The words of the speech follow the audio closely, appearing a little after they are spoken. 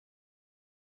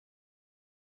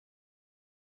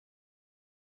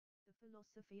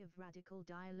philosophy of radical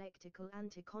dialectical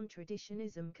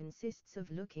anti-contradictionism consists of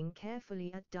looking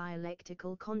carefully at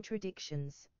dialectical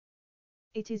contradictions.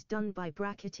 It is done by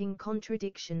bracketing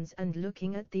contradictions and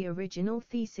looking at the original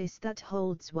thesis that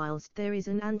holds whilst there is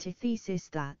an antithesis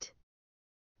that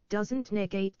doesn't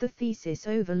negate the thesis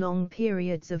over long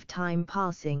periods of time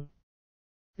passing.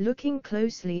 Looking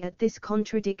closely at this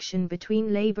contradiction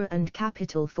between labor and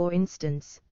capital, for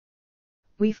instance,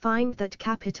 we find that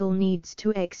capital needs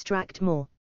to extract more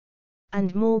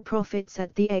and more profits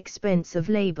at the expense of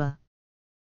labor,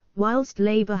 whilst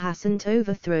labor hasn't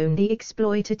overthrown the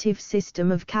exploitative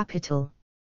system of capital.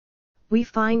 We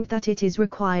find that it is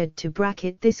required to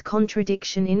bracket this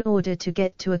contradiction in order to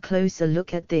get to a closer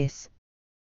look at this.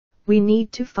 We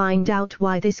need to find out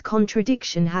why this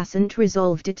contradiction hasn't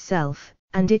resolved itself,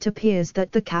 and it appears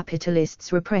that the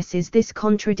capitalists represses this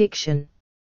contradiction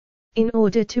in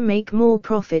order to make more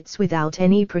profits without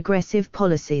any progressive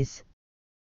policies.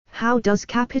 How does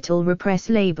capital repress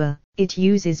labor? It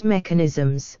uses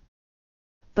mechanisms.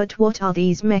 But what are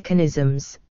these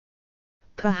mechanisms?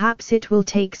 Perhaps it will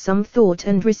take some thought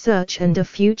and research and a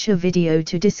future video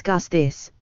to discuss this.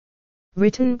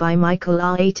 Written by Michael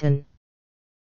R. Ayton.